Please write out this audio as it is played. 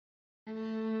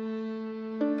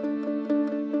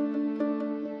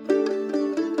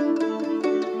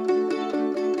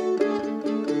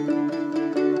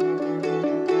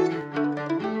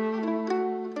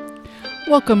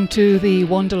Welcome to the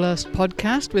Wanderlust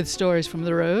podcast with Stories from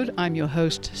the Road. I'm your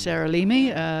host, Sarah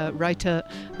Leamy, a writer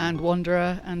and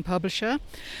wanderer and publisher.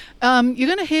 You're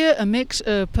going to hear a mix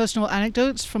of personal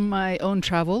anecdotes from my own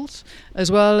travels, as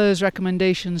well as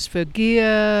recommendations for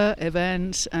gear,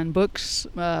 events, and books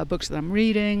that I'm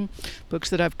reading, books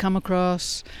that I've come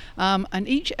across. And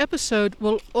each episode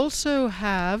will also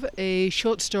have a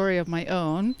short story of my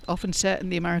own, often set in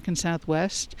the American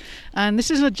Southwest. And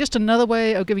this is just another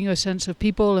way of giving you a sense of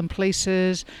people and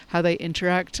places, how they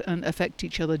interact and affect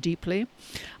each other deeply.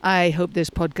 I hope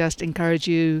this podcast encourages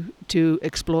you to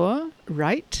explore,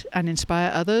 write, and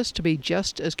inspire others to be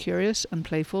just as curious and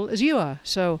playful as you are.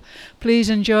 So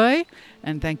please enjoy,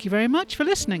 and thank you very much for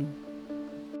listening.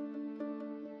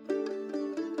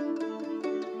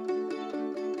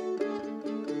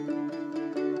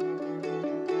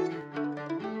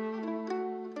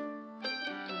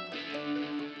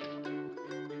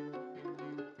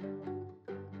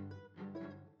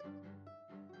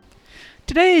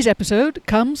 Today's episode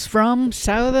comes from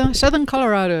southern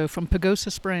Colorado, from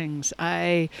Pagosa Springs.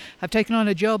 I have taken on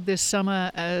a job this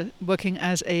summer working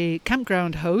as a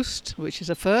campground host, which is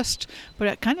a first, but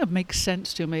it kind of makes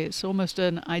sense to me. It's almost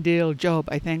an ideal job,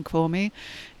 I think, for me.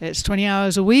 It's 20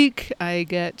 hours a week. I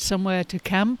get somewhere to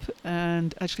camp,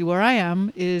 and actually where I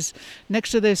am is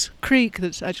next to this creek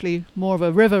that's actually more of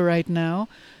a river right now.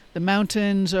 The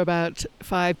mountains are about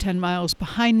 5-10 miles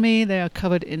behind me. They are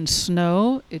covered in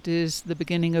snow. It is the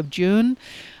beginning of June.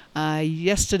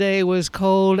 Yesterday was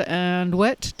cold and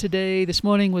wet. This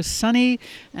morning was sunny,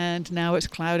 and now it's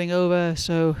clouding over,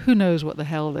 so who knows what the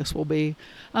hell this will be.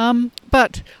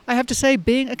 But I have to say,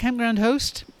 being a campground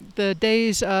host, the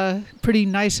days are pretty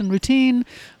nice and routine.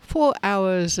 4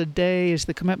 hours a day is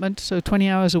the commitment, so 20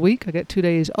 hours a week. I get 2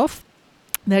 days off.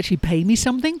 They actually pay me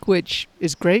something, which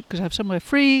is great because I have somewhere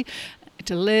free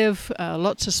to live,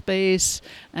 lots of space,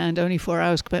 and only 4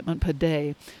 hours commitment per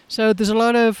day. So there's a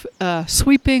lot of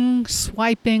sweeping,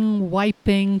 swiping,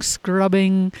 wiping,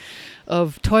 scrubbing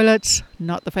of toilets.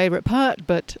 Not the favorite part,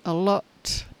 but a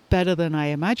lot better than I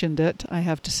imagined it, I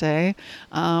have to say.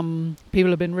 People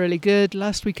have been really good.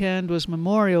 Last weekend was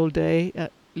Memorial Day,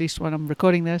 at least when I'm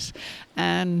recording this,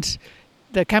 and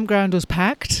the campground was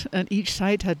packed, and each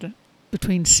site had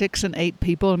between 6 and 8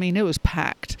 people. I mean, it was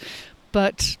packed,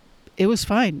 but it was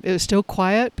fine. It was still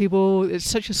quiet. It's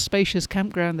such a spacious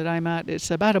campground that I'm at. It's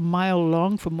about a mile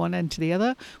long from one end to the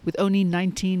other with only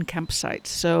 19 campsites.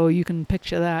 So you can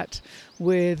picture that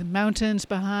with mountains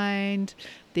behind.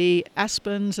 The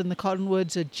aspens and the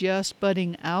cottonwoods are just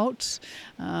budding out.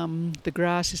 The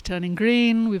grass is turning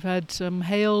green. We've had some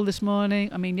hail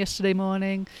yesterday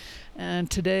morning, and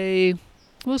today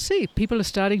we'll see. People are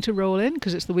starting to roll in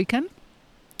because it's the weekend.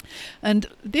 And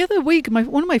the other week,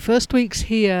 one of my first weeks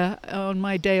here, on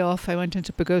my day off, I went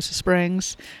into Pagosa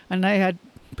Springs, and I had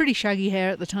pretty shaggy hair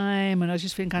at the time, and I was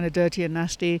just feeling kind of dirty and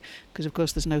nasty because, of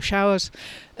course, there's no showers.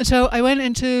 And so I went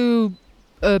into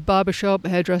a barbershop,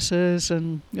 hairdressers,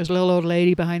 and there was a little old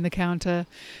lady behind the counter,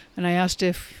 and I asked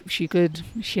if someone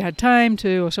had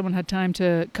time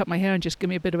to cut my hair and just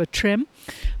give me a bit of a trim.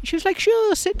 And she was like,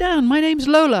 "Sure, sit down. My name's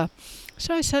Lola."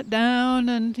 So I sat down,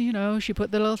 and, she put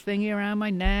the little thingy around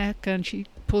my neck, and she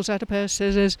pulls out a pair of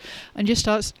scissors and just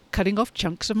starts cutting off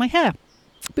chunks of my hair.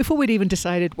 Before we'd even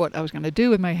decided what I was going to do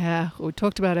with my hair, or we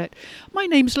talked about it, "My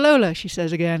name's Lola," she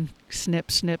says again. Snip,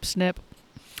 snip, snip.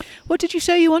 "What did you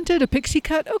say you wanted? A pixie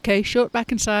cut? Okay, short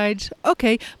back and sides.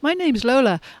 Okay, my name's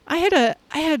Lola. I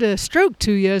had a stroke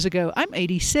 2 years ago. I'm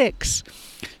 86.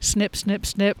 Snip, snip,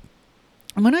 snip.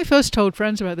 And when I first told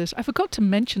friends about this, I forgot to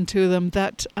mention to them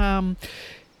that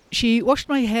she washed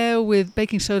my hair with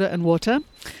baking soda and water.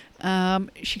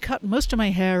 She cut most of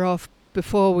my hair off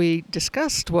before we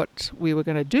discussed what we were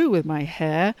going to do with my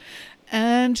hair.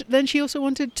 And then she also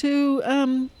wanted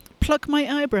to pluck my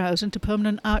eyebrows into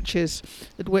permanent arches,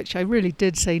 at which I really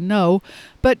did say no.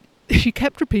 But she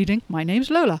kept repeating, "My name's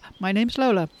Lola, my name's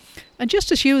Lola." And just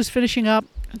as she was finishing up,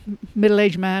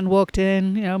 middle-aged man walked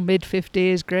in,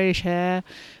 mid-50s, greyish hair,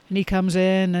 and he comes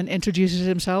in and introduces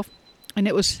himself, and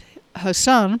it was her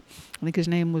son. I think his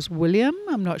name was William,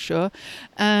 I'm not sure,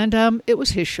 and it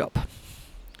was his shop.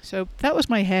 So that was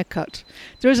my haircut.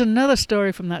 There is another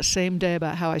story from that same day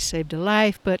about how I saved a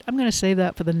life, but I'm going to save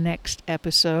that for the next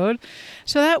episode.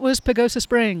 So that was Pagosa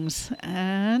Springs,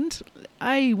 and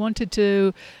I wanted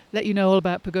to let you know all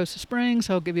about Pagosa Springs.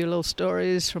 I'll give you little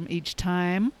stories from each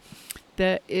time.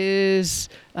 There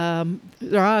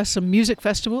are some music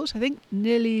festivals, I think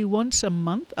nearly once a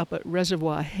month up at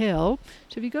Reservoir Hill.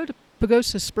 So if you go to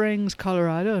Pagosa Springs,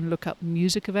 Colorado, and look up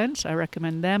music events. I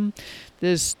recommend them.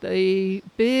 There's the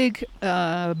big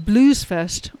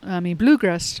bluegrass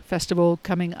festival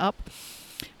coming up.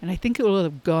 And I think it will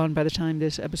have gone by the time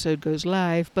this episode goes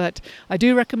live. But I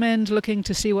do recommend looking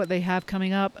to see what they have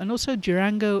coming up. And also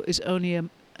Durango is only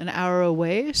an hour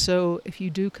away. So if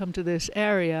you do come to this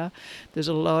area, there's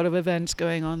a lot of events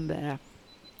going on there.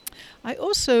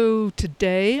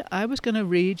 Today, I was going to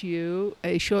read you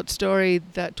a short story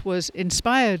that was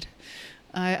inspired.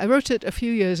 I wrote it a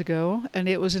few years ago, and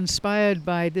it was inspired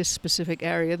by this specific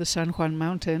area, the San Juan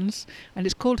Mountains, and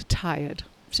it's called Tired.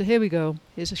 So here we go.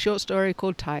 Here's a short story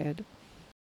called Tired.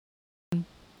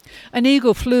 An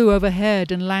eagle flew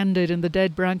overhead and landed in the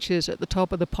dead branches at the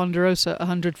top of the Ponderosa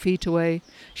 100 feet away.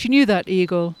 She knew that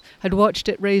eagle, had watched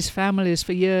it raise families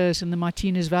for years in the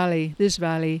Martinez Valley, this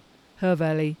valley, her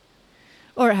valley.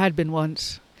 Or it had been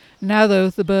once. Now, though,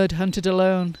 the bird hunted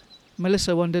alone.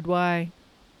 Melissa wondered why.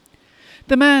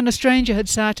 The man, a stranger, had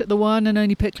sat at the one and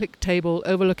only picnic table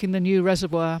overlooking the new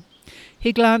reservoir.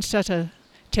 He glanced at her,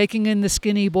 taking in the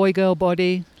skinny boy-girl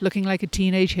body, looking like a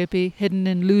teenage hippie, hidden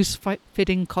in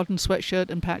loose-fitting cotton sweatshirt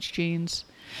and patched jeans.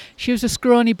 She was a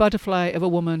scrawny butterfly of a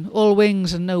woman, all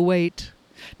wings and no weight.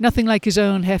 Nothing like his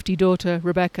own hefty daughter,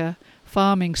 Rebecca,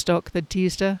 farming stock that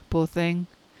teased her, poor thing.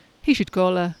 He should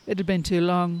call her. It had been too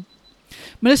long.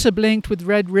 Melissa blinked with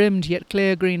red-rimmed yet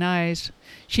clear green eyes.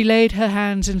 She laid her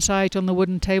hands in sight on the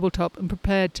wooden tabletop and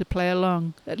prepared to play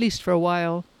along, at least for a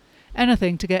while.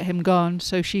 Anything to get him gone,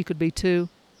 so she could be too.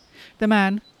 The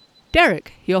man,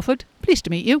 "Derek," he offered, "pleased to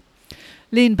meet you,"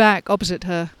 leaned back opposite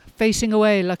her, facing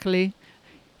away luckily,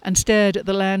 and stared at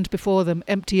the land before them,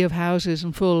 empty of houses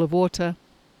and full of water.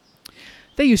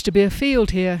 "There used to be a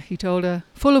field here," he told her,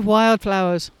 "full of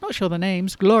wildflowers. Not sure the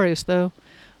names. Glorious, though.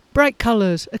 Bright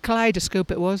colours. A kaleidoscope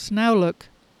it was. Now look.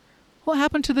 What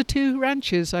happened to the 2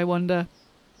 ranches, I wonder?"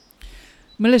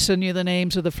 Melissa knew the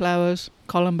names of the flowers.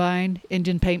 Columbine,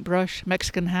 Indian paintbrush,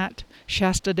 Mexican hat,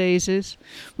 Shasta daisies,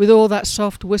 with all that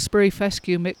soft, whispery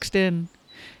fescue mixed in.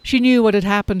 She knew what had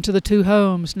happened to the 2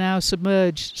 homes, now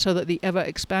submerged so that the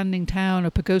ever-expanding town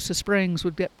of Pagosa Springs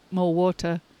would get more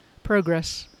water.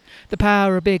 Progress. The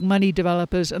power of big money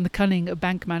developers and the cunning of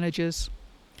bank managers.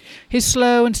 His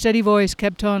slow and steady voice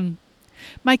kept on.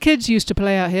 "My kids used to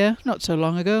play out here, not so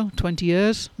long ago, 20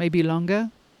 years, maybe longer.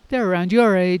 They're around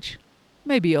your age,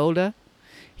 maybe older."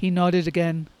 He nodded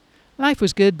again. Life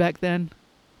was good back then,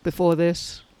 before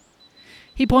this.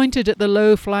 He pointed at the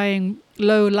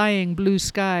low-lying blue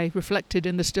sky reflected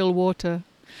in the still water.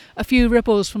 A few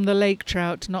ripples from the lake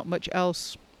trout, not much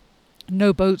else.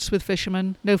 No boats with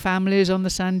fishermen, no families on the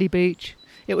sandy beach.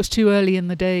 It was too early in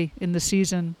the day, in the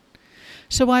season.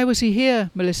 So why was he here?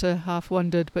 Melissa half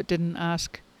wondered, but didn't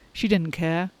ask. She didn't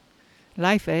care.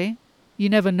 Life, eh? You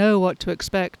never know what to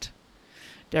expect.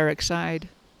 Derek sighed.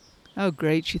 Oh,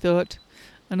 great, she thought.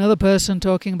 Another person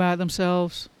talking about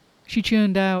themselves. She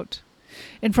tuned out.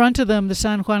 In front of them, the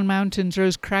San Juan Mountains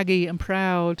rose craggy and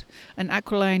proud. An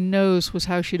aquiline nose was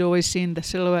how she'd always seen the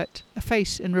silhouette. A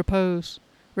face in repose.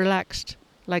 Relaxed,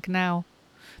 like now.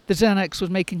 The Xanax was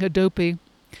making her dopey.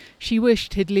 She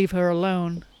wished he'd leave her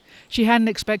alone. She hadn't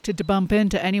expected to bump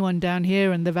into anyone down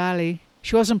here in the valley.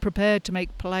 She wasn't prepared to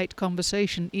make polite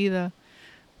conversation either.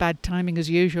 Bad timing as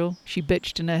usual, she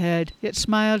bitched in her head, yet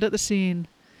smiled at the scene.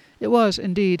 It was,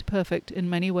 indeed, perfect in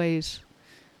many ways.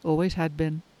 Always had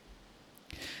been.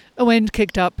 A wind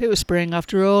kicked up. It was spring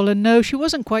after all, and no, she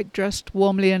wasn't quite dressed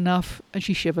warmly enough, and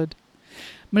she shivered.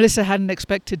 Melissa hadn't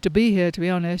expected to be here, to be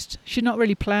honest. She'd not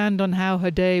really planned on how her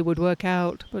day would work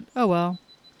out, but oh well.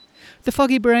 The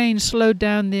foggy brain slowed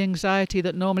down the anxiety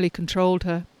that normally controlled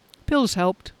her. Pills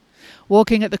helped.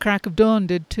 Walking at the crack of dawn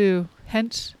did too.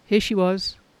 Hence, here she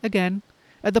was, again,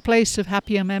 at the place of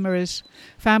happier memories,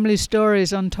 family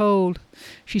stories untold.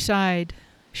 She sighed,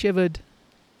 shivered.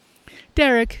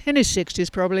 Derek, in his 60s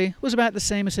probably, was about the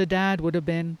same as her dad would have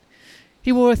been.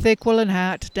 He wore a thick woolen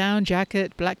hat, down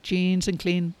jacket, black jeans and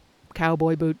clean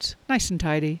cowboy boots, nice and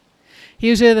tidy. He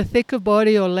was either thick of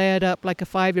body or layered up like a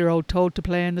 5-year-old told to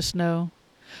play in the snow.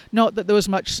 Not that there was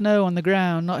much snow on the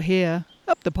ground, not here.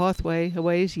 Up the pathway, a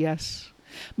ways, yes.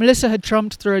 Melissa had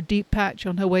tromped through a deep patch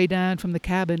on her way down from the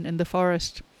cabin in the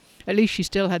forest. At least she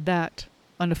still had that.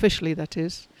 Unofficially, that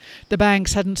is. The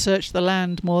banks hadn't searched the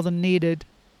land more than needed.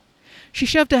 She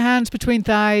shoved her hands between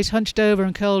thighs, hunched over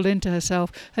and curled into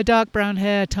herself. Her dark brown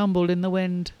hair tumbled in the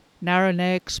wind. Narrow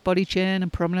neck, spotty chin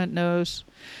and prominent nose,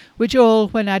 which all,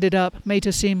 when added up, made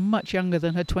her seem much younger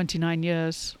than her 29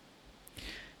 years.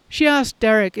 She asked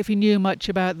Derek if he knew much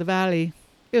about the valley.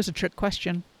 It was a trick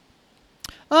question.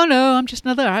 "Oh no, I'm just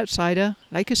another outsider,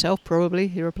 like yourself probably,"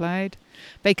 he replied.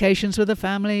 "Vacations with the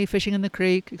family, fishing in the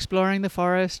creek, exploring the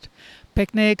forest,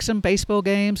 picnics and baseball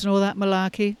games and all that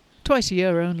malarkey. Twice a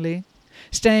year only.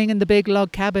 Staying in the big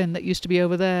log cabin that used to be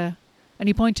over there." And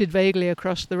he pointed vaguely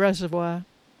across the reservoir.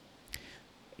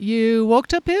 "You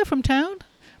walked up here from town?"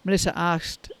 Melissa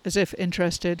asked, as if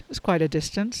interested. It's quite a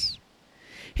distance.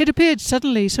 He'd appeared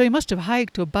suddenly, so he must have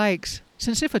hiked or biked,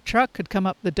 since if a truck had come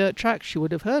up the dirt track she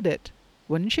would have heard it.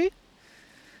 Wouldn't she?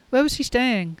 Where was he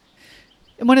staying?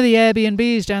 In one of the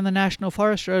Airbnbs down the National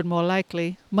Forest Road, more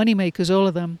likely. Moneymakers, all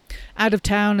of them.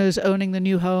 Out-of-towners owning the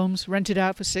new homes, rented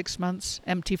out for 6 months,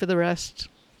 empty for the rest.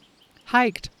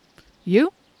 Hiked.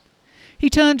 You? He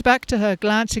turned back to her,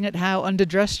 glancing at how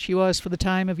underdressed she was for the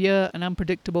time of year and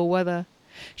unpredictable weather.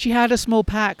 She had a small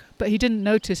pack, but he didn't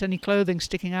notice any clothing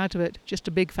sticking out of it, just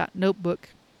a big fat notebook.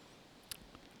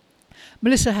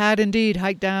 Melissa had indeed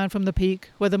hiked down from the peak,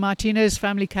 where the Martinez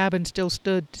family cabin still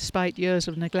stood despite years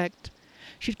of neglect.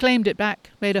 She'd claimed it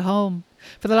back, made a home.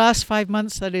 For the last 5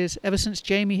 months, that is, ever since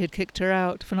Jamie had kicked her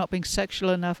out for not being sexual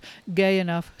enough, gay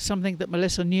enough, something that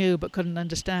Melissa knew but couldn't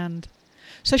understand.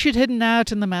 So she'd hidden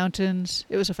out in the mountains.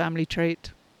 It was a family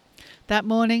trait. That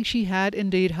morning she had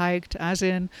indeed hiked, as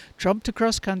in, tromped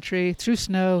across country, through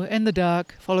snow, in the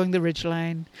dark, following the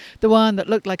ridgeline. The one that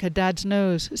looked like her dad's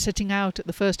nose, sitting out at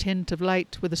the first hint of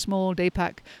light with a small day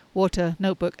pack, water,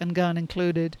 notebook and gun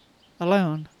included.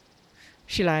 Alone.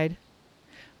 She lied.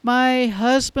 "My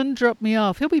husband dropped me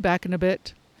off. He'll be back in a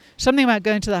bit. Something about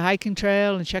going to the hiking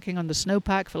trail and checking on the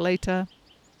snowpack for later."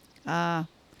 Ah.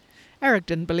 Eric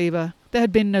didn't believe her. There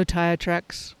had been no tire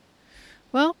tracks.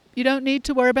 "Well, you don't need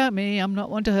to worry about me. I'm not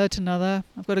one to hurt another.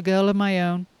 I've got a girl of my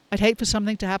own. I'd hate for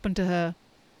something to happen to her."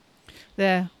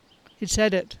 There. He'd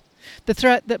said it. The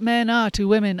threat that men are to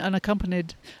women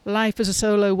unaccompanied. Life as a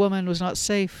solo woman was not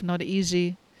safe, not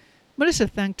easy. Melissa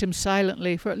thanked him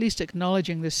silently for at least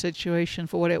acknowledging this situation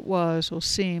for what it was, or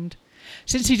seemed,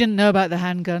 since he didn't know about the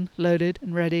handgun, loaded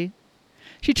and ready.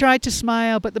 She tried to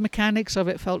smile, but the mechanics of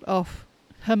it felt off.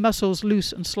 Her muscles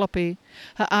loose and sloppy,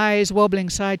 her eyes wobbling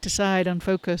side to side,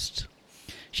 unfocused.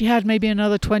 She had maybe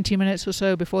another 20 minutes or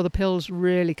so before the pills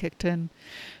really kicked in.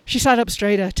 She sat up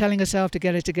straighter, telling herself to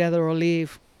get it together or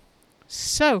leave.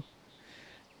 "So."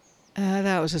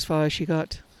 That was as far as she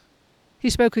got. He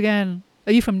spoke again.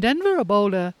 "Are you from Denver or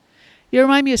Boulder? You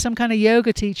remind me of some kind of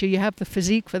yoga teacher. You have the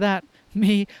physique for that.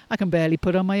 Me, I can barely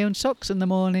put on my own socks in the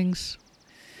mornings."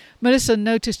 Melissa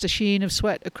noticed a sheen of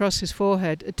sweat across his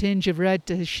forehead, a tinge of red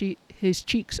to his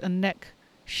cheeks and neck.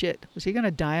 Shit, was he going to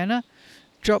die on her?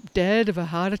 Drop dead of a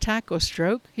heart attack or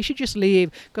stroke? He should just leave,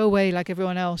 go away like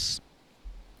everyone else.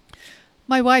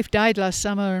 "My wife died last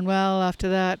summer, and well, after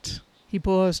that..." He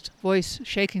paused, voice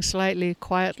shaking slightly,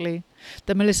 quietly,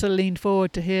 that Melissa leaned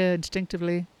forward to hear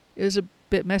instinctively. "It was a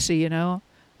bit messy, you know.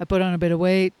 I put on a bit of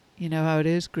weight. You know how it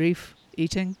is, grief,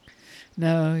 eating."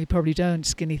 "No, you probably don't,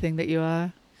 skinny thing that you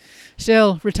are.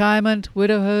 Still, retirement,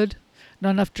 widowhood,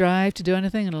 not enough drive to do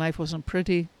anything, and life wasn't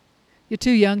pretty. You're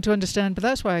too young to understand, but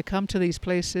that's why I come to these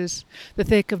places, the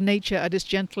thick of nature at its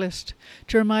gentlest,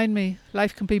 to remind me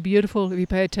life can be beautiful if you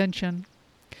pay attention."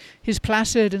 His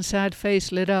placid and sad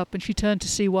face lit up, and she turned to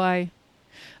see why.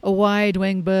 A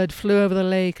wide-winged bird flew over the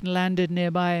lake and landed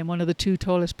nearby in one of the 2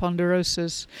 tallest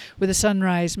ponderosas, with the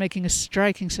sunrise making a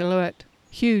striking silhouette.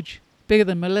 Huge, bigger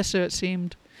than Melissa, it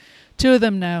seemed. 2 of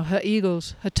them now, her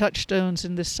eagles, her touchstones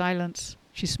in this silence.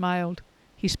 She smiled.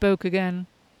 He spoke again.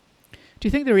 "Do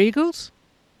you think they're eagles?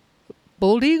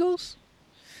 Bald eagles?"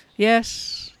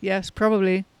 Yes,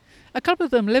 probably. "A couple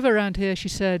of them live around here," she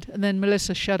said, and then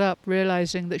Melissa shut up,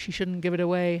 realizing that she shouldn't give it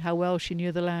away how well she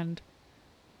knew the land.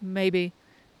 "Maybe,"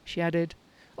 she added.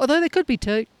 "Although they could be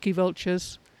turkey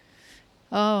vultures."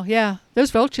 "Oh, yeah,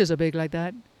 those vultures are big like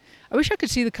that. I wish I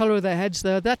could see the colour of their heads,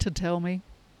 though. That'd tell me."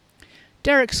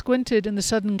 Derek squinted in the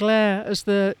sudden glare as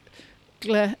the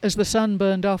sun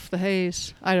burned off the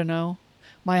haze. "I don't know.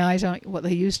 My eyes aren't what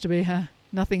they used to be, huh?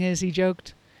 Nothing is," he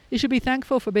joked. "You should be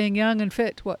thankful for being young and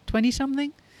fit. What,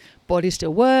 20-something? Body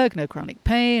still work, no chronic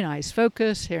pain, eyes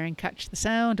focus, hearing catch the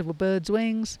sound of a bird's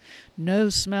wings,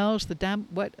 nose smells the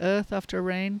damp, wet earth after a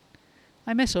rain.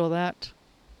 I miss all that."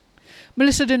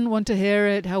 Melissa didn't want to hear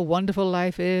it, how wonderful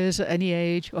life is at any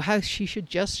age, or how she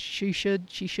should.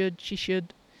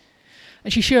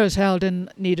 And she sure as hell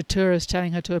didn't need a tourist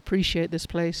telling her to appreciate this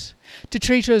place, to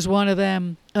treat her as one of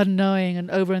them, unknowing and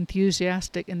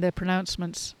over-enthusiastic in their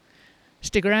pronouncements.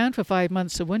 Stick around for 5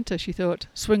 months of winter, she thought.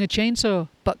 Swing a chainsaw,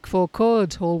 buck 4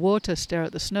 cords, haul water, stare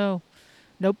at the snow.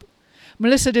 Nope.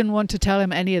 Melissa didn't want to tell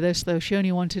him any of this, though. She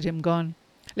only wanted him gone.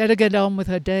 Let her get on with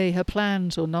her day, her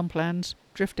plans or non-plans,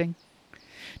 drifting.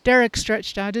 Derek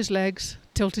stretched out his legs,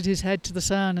 tilted his head to the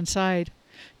sun and sighed.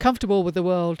 Comfortable with the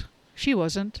world. She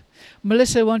wasn't.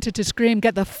 Melissa wanted to scream,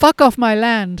 "Get the fuck off my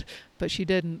land!" But she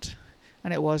didn't.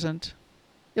 And it wasn't.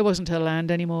 It wasn't her land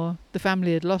anymore. The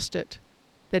family had lost it.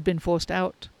 They'd been forced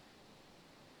out.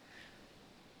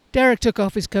 Derek took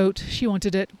off his coat. She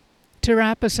wanted it. To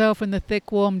wrap herself in the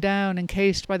thick, warm down,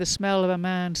 encased by the smell of a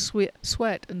man's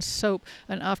sweat and soap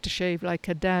and aftershave like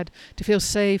her dad, to feel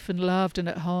safe and loved and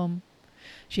at home.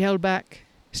 She held back,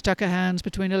 stuck her hands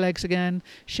between her legs again,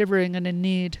 shivering and in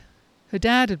need. Her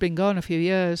dad had been gone a few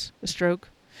years, a stroke.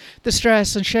 The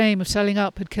stress and shame of selling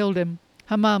up had killed him.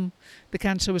 Her mum, the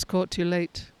cancer was caught too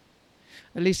late.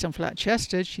 At least I'm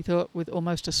flat-chested, she thought with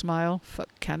almost a smile.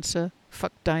 Fuck cancer.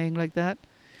 Fuck dying like that.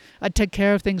 I'd take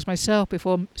care of things myself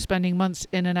before spending months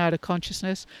in and out of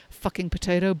consciousness. Fucking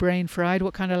potato, brain fried.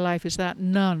 What kind of life is that?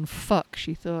 None. Fuck,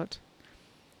 she thought.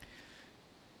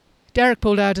 Derek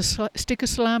pulled out a stick of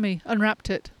salami, unwrapped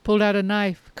it, pulled out a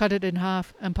knife, cut it in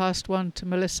half, and passed one to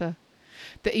Melissa.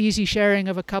 The easy sharing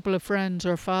of a couple of friends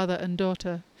or a father and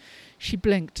daughter. She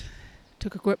blinked,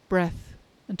 took a quick breath,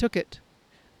 and took it,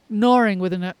 gnawing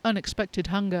with an unexpected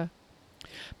hunger.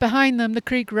 Behind them, the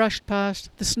creek rushed past,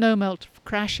 the snow melt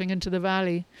crashing into the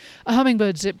valley. A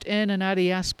hummingbird zipped in and out of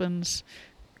the aspens,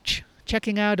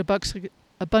 checking out a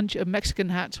bunch of Mexican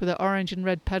hats with their orange and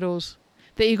red petals.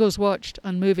 The eagles watched,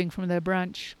 unmoving from their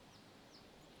branch.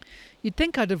 You'd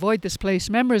think I'd avoid this place,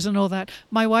 memories and all that.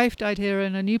 My wife died here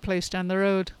in a new place down the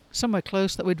road, somewhere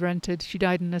close that we'd rented. She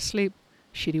died in her sleep.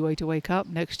 Shitty way to wake up,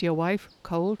 next to your wife,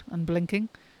 cold, unblinking.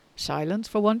 Silence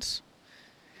for once.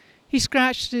 He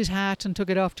scratched his hat and took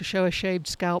it off to show a shaved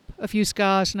scalp, a few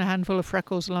scars and a handful of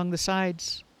freckles along the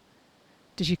sides.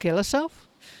 Did she kill herself?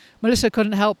 Melissa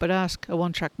couldn't help but ask, a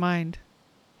one-track mind.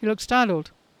 He looked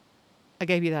startled. I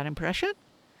gave you that impression?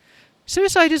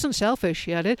 Suicide isn't selfish,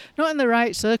 he added. Not in the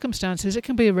right circumstances. It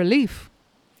can be a relief.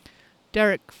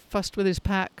 Derek fussed with his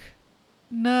pack.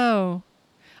 No.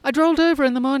 I'd rolled over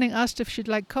in the morning, asked if she'd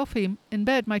like coffee in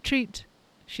bed, my treat.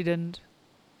 She didn't.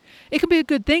 It can be a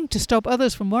good thing to stop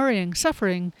others from worrying,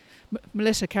 suffering.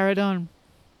 Melissa carried on.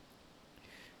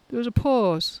 There was a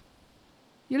pause.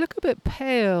 You look a bit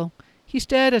pale. He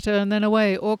stared at her and then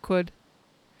away, awkward.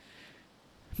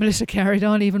 Melissa carried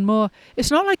on even more.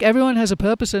 It's not like everyone has a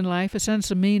purpose in life, a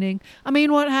sense of meaning. I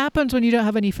mean, what happens when you don't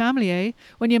have any family, eh?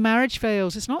 When your marriage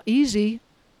fails, it's not easy.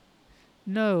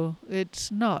 No,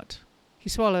 it's not. He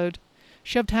swallowed,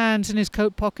 shoved hands in his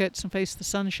coat pockets and faced the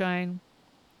sunshine.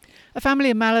 A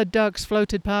family of mallard ducks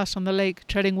floated past on the lake,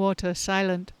 treading water,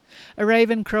 silent. A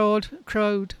raven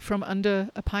crowed from under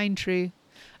a pine tree.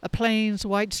 A plane's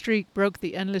white streak broke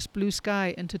the endless blue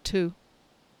sky into two.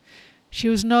 She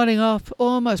was nodding off,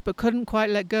 almost, but couldn't quite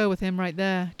let go with him right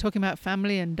there, talking about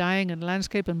family and dying and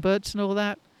landscape and birds and all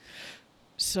that.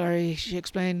 Sorry, she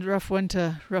explained. Rough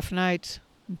winter, rough night.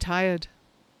 I'm tired.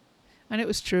 And it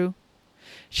was true.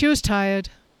 She was tired.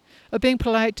 Of being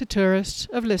polite to tourists,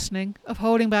 of listening, of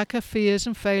holding back her fears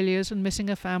and failures and missing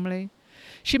her family.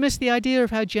 She missed the idea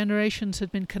of how generations had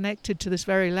been connected to this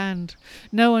very land.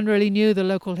 No one really knew the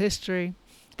local history.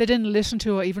 They didn't listen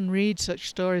to or even read such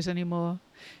stories anymore.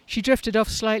 She drifted off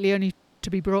slightly, only to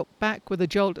be brought back with a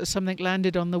jolt as something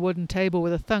landed on the wooden table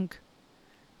with a thunk.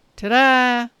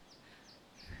 Ta-da!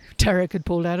 Derek had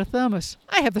pulled out a thermos.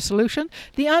 I have the solution.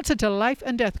 The answer to life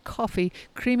and death. Coffee,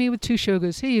 creamy with 2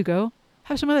 sugars. Here you go.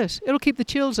 Have some of this. It'll keep the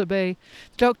chills at bay.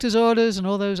 The doctor's orders and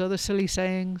all those other silly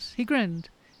sayings. He grinned,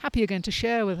 happy again to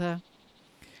share with her.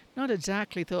 Not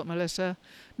exactly, thought Melissa.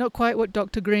 Not quite what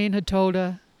Dr. Green had told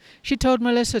her. She told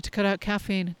Melissa to cut out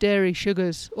caffeine, dairy,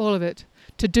 sugars, all of it.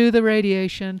 To do the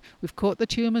radiation. We've caught the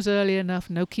tumours early enough.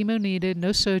 No chemo needed,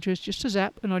 no surgeries, just a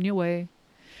zap and on your way.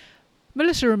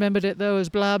 Melissa remembered it, though, as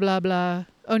blah, blah, blah,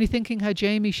 only thinking how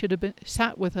Jamie should have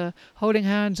sat with her, holding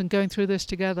hands and going through this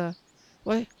together.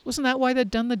 Why, wasn't that why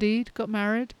they'd done the deed, got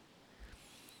married?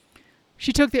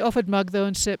 She took the offered mug, though,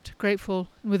 and sipped, grateful,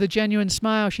 and with a genuine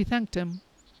smile she thanked him.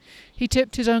 He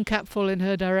tipped his own capful in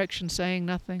her direction, saying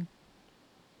nothing.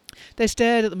 They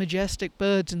stared at the majestic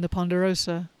birds in the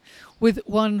ponderosa. With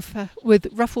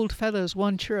ruffled feathers,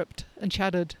 one chirruped and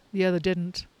chattered, the other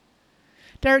didn't.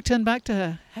 Derek turned back to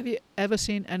her. Have you ever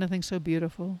seen anything so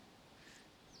beautiful?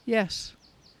 Yes.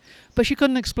 But she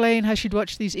couldn't explain how she'd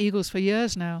watched these eagles for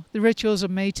years now. The rituals of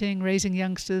mating, raising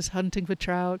youngsters, hunting for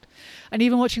trout, and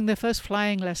even watching their first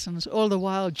flying lessons, all the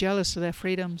while jealous of their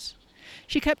freedoms.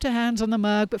 She kept her hands on the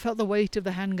mug, but felt the weight of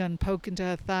the handgun poke into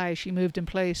her thigh as she moved in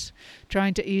place,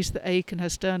 trying to ease the ache in her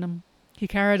sternum. He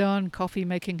carried on, coffee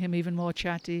making him even more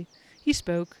chatty. He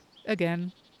spoke,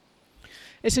 again.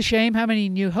 It's a shame how many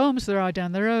new homes there are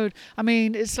down the road. I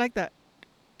mean, it's like that.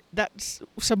 That's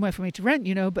somewhere for me to rent,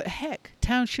 but heck,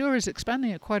 town sure is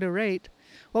expanding at quite a rate.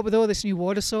 What with all this new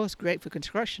water source, great for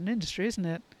construction industry, isn't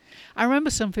it? I remember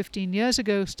some 15 years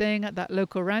ago staying at that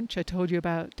local ranch I told you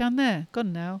about, down there,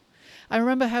 gone now. I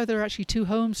remember how there were actually 2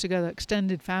 homes together,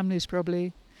 extended families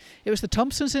probably. It was the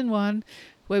Thompsons in one,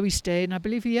 where we stayed, and I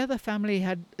believe the other family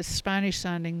had a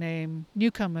Spanish-sounding name.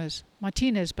 Newcomers.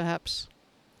 Martinez, perhaps.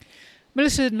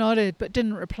 Melissa nodded, but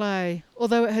didn't reply,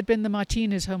 although it had been the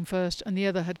Martinez home first, and the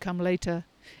other had come later,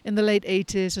 in the late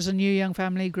 80s, as a new young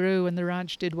family grew and the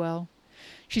ranch did well.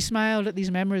 She smiled at these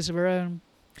memories of her own.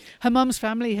 Her mum's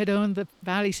family had owned the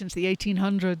valley since the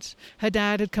 1800s. Her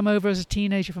dad had come over as a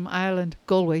teenager from Ireland,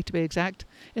 Galway to be exact,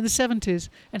 in the 70s,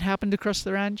 and happened across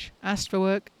the ranch, asked for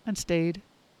work, and stayed.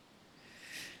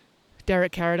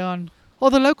 Derek carried on. All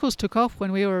the locals took off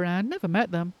when we were around. Never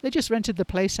met them. They just rented the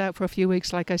place out for a few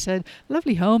weeks, like I said.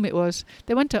 Lovely home it was.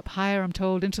 They went up higher, I'm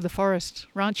told, into the forest.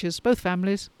 Ranches, both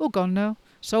families. All gone now.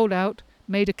 Sold out.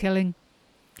 Made a killing.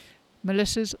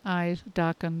 Melissa's eyes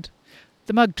darkened.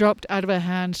 The mug dropped out of her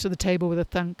hands to the table with a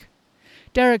thunk.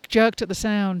 Derek jerked at the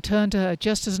sound, turned to her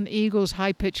just as an eagle's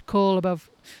high-pitched call above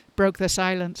broke their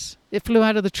silence. It flew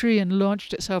out of the tree and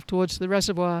launched itself towards the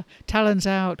reservoir, talons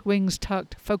out, wings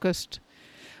tucked, focused.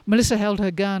 Melissa held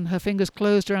her gun, her fingers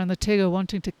closed around the trigger,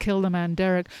 wanting to kill the man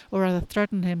Derek, or rather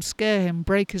threaten him, scare him,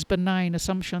 break his benign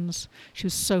assumptions. She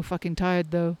was so fucking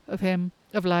tired, though, of him,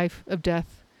 of life, of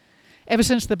death. Ever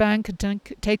since the bank had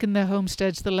taken their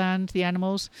homesteads, the land, the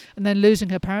animals, and then losing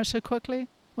her parents so quickly,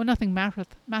 well, nothing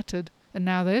mattered. And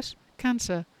now this?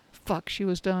 Cancer. Fuck, she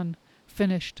was done.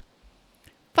 Finished.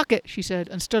 Fuck it, she said,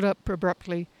 and stood up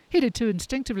abruptly. He did too,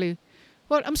 instinctively.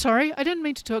 What? I'm sorry. I didn't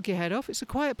mean to talk your head off. It's a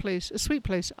quiet place, a sweet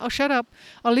place. I'll shut up.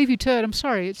 I'll leave you to it. I'm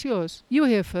sorry. It's yours. You were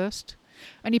here first.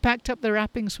 And he packed up the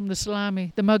wrappings from the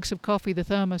salami, the mugs of coffee, the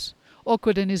thermos,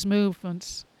 awkward in his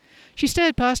movements. She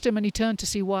stared past him, and he turned to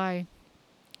see why.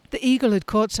 The eagle had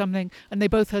caught something, and they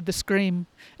both heard the scream.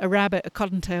 A rabbit, a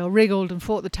cottontail, wriggled and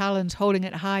fought the talons, holding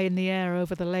it high in the air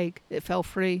over the lake. It fell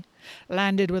free,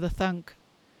 landed with a thunk.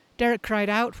 Derek cried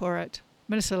out for it.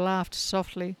 Melissa laughed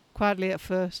softly, quietly at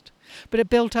first, but it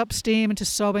built up steam into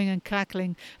sobbing and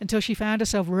cackling until she found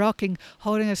herself rocking,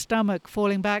 holding her stomach,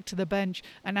 falling back to the bench,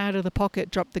 and out of the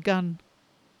pocket dropped the gun.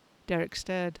 Derek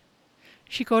stared.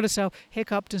 She caught herself,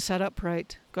 hiccuped and sat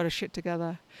upright, got her shit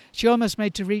together. She almost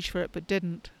made to reach for it, but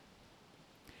didn't.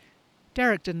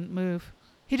 Derek didn't move.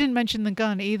 He didn't mention the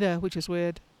gun either, which was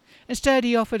weird. Instead,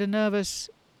 he offered a nervous,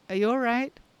 "Are you all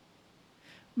right?"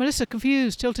 Melissa,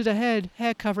 confused, tilted her head,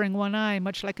 hair covering one eye,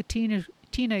 much like a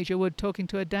teenager would talking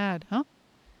to her dad. Huh?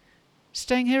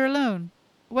 Staying here alone?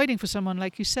 Waiting for someone,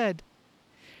 like you said.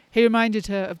 He reminded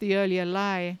her of the earlier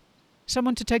lie.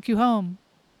 Someone to take you home.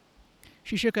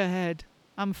 She shook her head.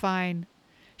 I'm fine.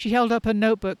 She held up her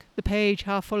notebook, the page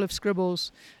half full of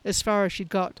scribbles, as far as she'd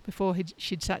got before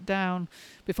he'd sat down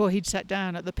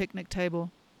at the picnic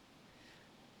table.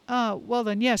 Ah, well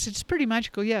then, yes, it's pretty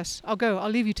magical, yes. I'll go. I'll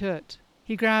leave you to it.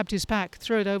 He grabbed his pack,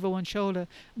 threw it over one shoulder,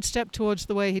 and stepped towards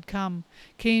the way he'd come,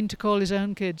 keen to call his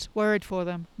own kids, worried for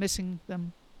them, missing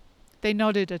them. They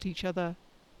nodded at each other.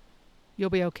 You'll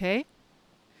be okay?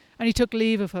 And he took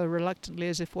leave of her reluctantly,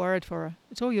 as if worried for her.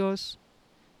 It's all yours.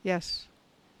 Yes.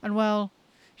 And well,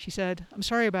 she said, I'm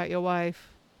sorry about your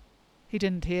wife. He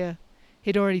didn't hear.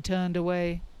 He'd already turned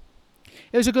away.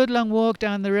 It was a good long walk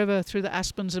down the river, through the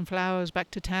aspens and flowers,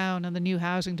 back to town and the new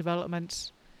housing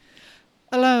developments.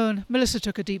 Alone, Melissa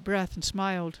took a deep breath and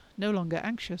smiled, no longer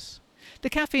anxious. The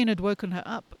caffeine had woken her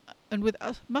up, and with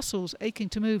muscles aching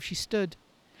to move, she stood.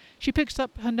 She picked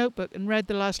up her notebook and read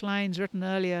the last lines written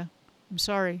earlier. I'm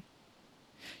sorry.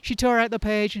 She tore out the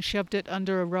page and shoved it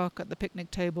under a rock at the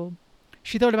picnic table.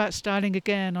 She thought about starting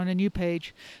again on a new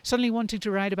page, suddenly wanting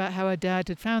to write about how her dad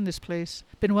had found this place,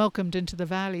 been welcomed into the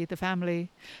valley, the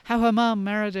family, how her mum,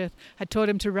 Meredith, had taught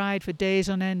him to ride for days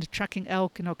on end, tracking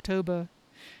elk in October,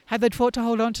 how they'd fought to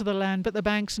hold on to the land, but the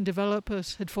banks and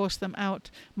developers had forced them out,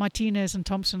 Martinez and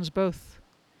Thompson's both.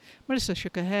 Melissa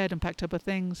shook her head and packed up her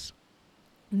things.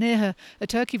 Near her, a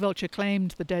turkey vulture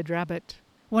claimed the dead rabbit.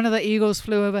 One of the eagles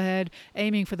flew overhead,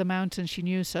 aiming for the mountain she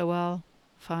knew so well.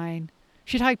 Fine.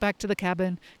 She'd hike back to the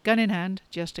cabin, gun in hand,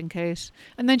 just in case,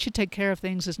 and then she'd take care of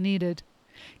things as needed.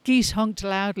 Geese honked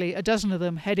loudly, a dozen of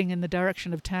them heading in the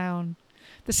direction of town.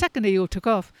 The second eagle took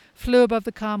off, flew above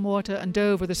the calm water and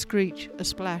dove with a screech, a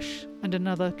splash, and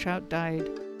another trout died.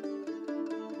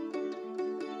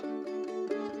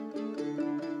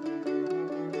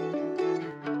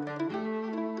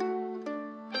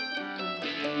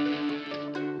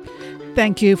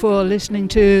 Thank you for listening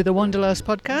to the Wanderlust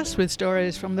podcast with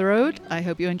stories from the road. I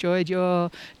hope you enjoyed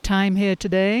your time here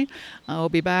today. I'll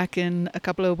be back in a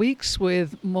couple of weeks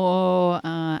with more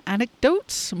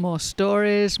anecdotes, more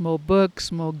stories, more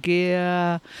books, more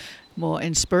gear, more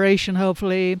inspiration,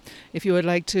 hopefully. If you would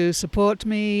like to support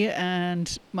me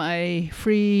and my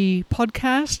free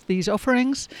podcast, these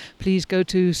offerings, please go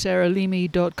to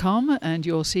sarahlimi.com and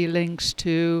you'll see links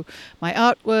to my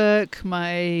artwork,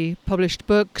 my published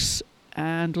books,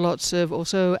 and lots of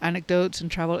also anecdotes and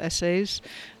travel essays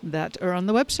that are on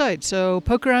the website. So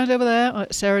poke around over there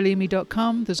at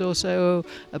sarahlimi.com. There's also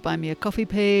a Buy Me a Coffee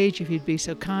page if you'd be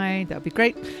so kind. That would be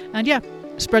great. And yeah,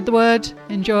 spread the word.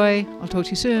 Enjoy. I'll talk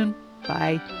to you soon.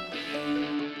 Bye.